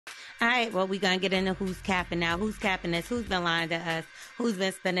All right, well, we're going to get into who's capping now. Who's capping us? Who's been lying to us? Who's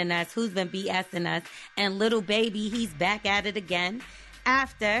been spinning us? Who's been BSing us? And Lil Baby, he's back at it again.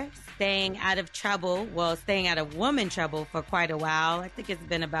 After staying out of trouble, staying out of woman trouble for quite a while. I think it's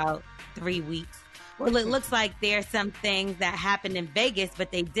been about 3 weeks. Well, it looks like there's some things that happened in Vegas,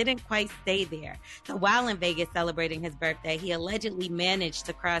 but they didn't quite stay there. So while in Vegas celebrating his birthday, he allegedly managed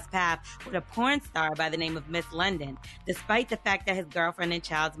to cross paths with a porn star by the name of Miss London, despite the fact that his girlfriend and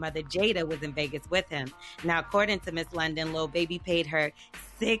child's mother, Jayda, was in Vegas with him. Now, according to Miss London, Lil Baby paid her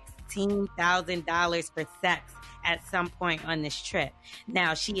 $16,000 for sex at some point on this trip.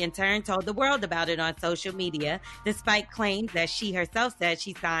 Now, she in turn told the world about it on social media, despite claims that she herself said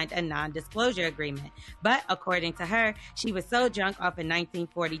she signed a non-disclosure agreement. But according to her, she was so drunk off in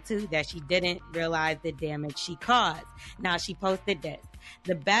 1942 that she didn't realize the damage she caused. Now, she posted this.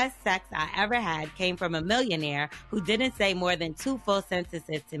 The best sex I ever had came from a millionaire who didn't say more than 2 full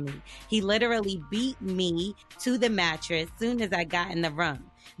sentences to me. He literally beat me to the mattress soon as I got in the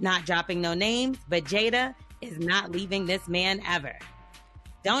room. Not dropping no names, but Jayda is not leaving this man ever.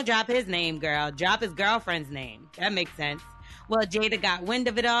 Don't drop his name, girl. Drop his girlfriend's name. That makes sense. Well, Jayda got wind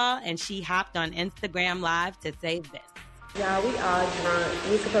of it all, and she hopped on Instagram Live to say this. Y'all, we all drunk.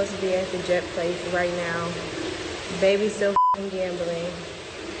 We supposed to be at the jet place right now. Baby's still gambling.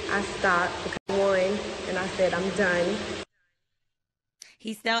 I stopped because I won, and I said, I'm done.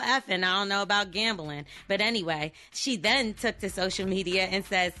 He's still effing. I don't know about gambling. But anyway, she then took to social media and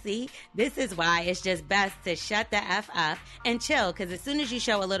says, see, this is why it's just best to shut the F up and chill. Because as soon as you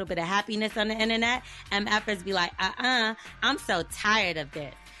show a little bit of happiness on the internet, MFers be like, I'm so tired of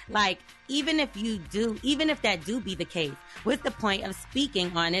this. Like, even if that do be the case, what's the point of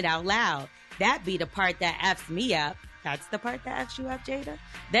speaking on it out loud? That be the part that F's me up. That's the part that F's you up, Jayda?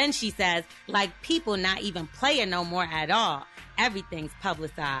 Then she says, like, people not even playing no more at all. Everything's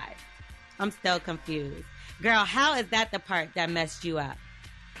publicized. I'm still confused. Girl, how is that the part that messed you up?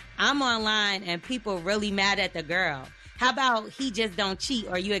 I'm online and people really mad at the girl. How about he just don't cheat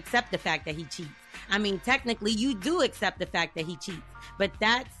or you accept the fact that he cheats? I mean, technically you do accept the fact that he cheats, but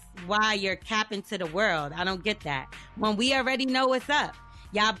that's why you're capping to the world. I don't get that. When we already know what's up.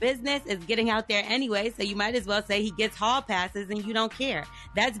 Y'all business is getting out there anyway, so you might as well say he gets hall passes and you don't care.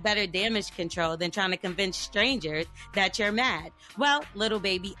 That's better damage control than trying to convince strangers that you're mad. Well, Lil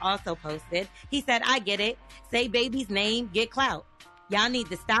Baby also posted. He said, I get it. Say baby's name, get clout. Y'all need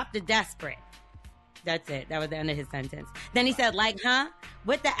to stop the desperate. That's it. That was the end of his sentence. Then he said, like, huh?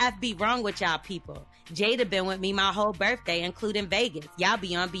 What the F be wrong with y'all people? Jayda been with me my whole birthday, including Vegas. Y'all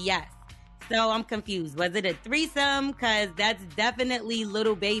be on BS. So I'm confused. Was it a threesome? Because that's definitely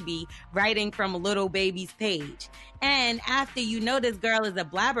Lil Baby writing from Lil Baby's page. And after you know this girl is a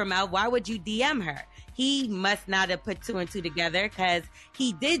blabbermouth, why would you DM her? He must not have put 2 and 2 together because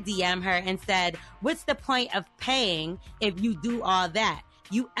he did DM her and said, what's the point of paying if you do all that?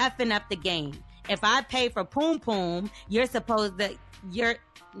 You effing up the game. If I pay for Poom Poom, you're supposed to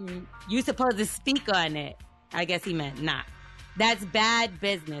speak on it. I guess he meant not. That's bad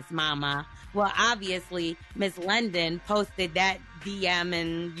business, mama. Well, obviously, Miss London posted that DM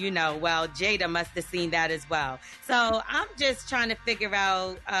and, Jayda must have seen that as well. So I'm just trying to figure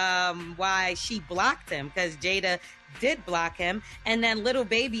out why she blocked him, because Jayda did block him. And then Lil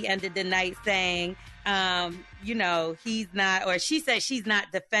Baby ended the night saying, he's not, or she said she's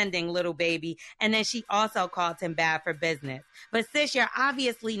not defending Lil Baby. And then she also called him bad for business. But sis, you're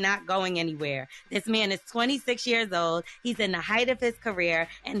obviously not going anywhere. This man is 26 years old. He's in the height of his career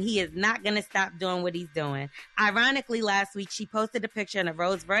and he is not going to stop doing what he's doing. Ironically, last week, she posted a picture in a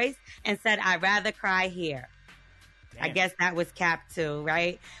Rolls Royce and said, I'd rather cry here. Damn. I guess that was cap too,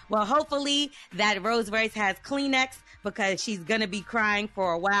 right? Well, hopefully that Rolls Royce has Kleenex because she's going to be crying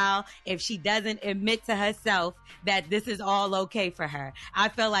for a while if she doesn't admit to herself that this is all okay for her. I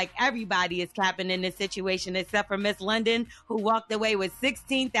feel like everybody is capping in this situation except for Miss London, who walked away with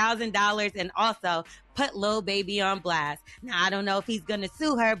 $16,000 and also put Lil Baby on blast. Now, I don't know if he's going to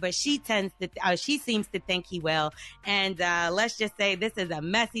sue her, but she seems to think he will. And let's just say this is a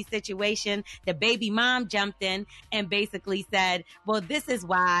messy situation. The baby mom jumped in and basically said, well, this is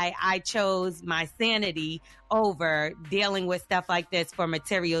why I chose my sanity over dealing with stuff like this for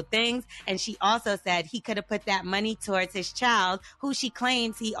material things. And she also said he could have put that money towards his child, who she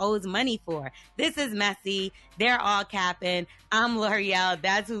claims he owes money for. This is messy. They're all capping. I'm L'Oreal.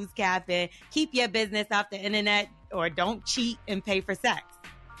 That's who's capping. Keep your business off the internet or don't cheat and pay for sex.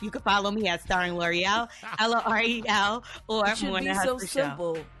 You can follow me at Starring L'Oreal, L'Oreal, or Morning Hustle so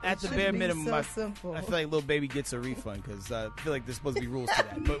simple. Show. At the bare minimum, I feel like Lil Baby gets a refund because I feel like there's supposed to be rules to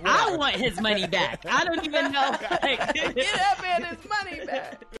that. But I want his money back. I don't even know. Get that man his money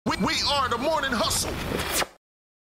back. We are the morning hustle.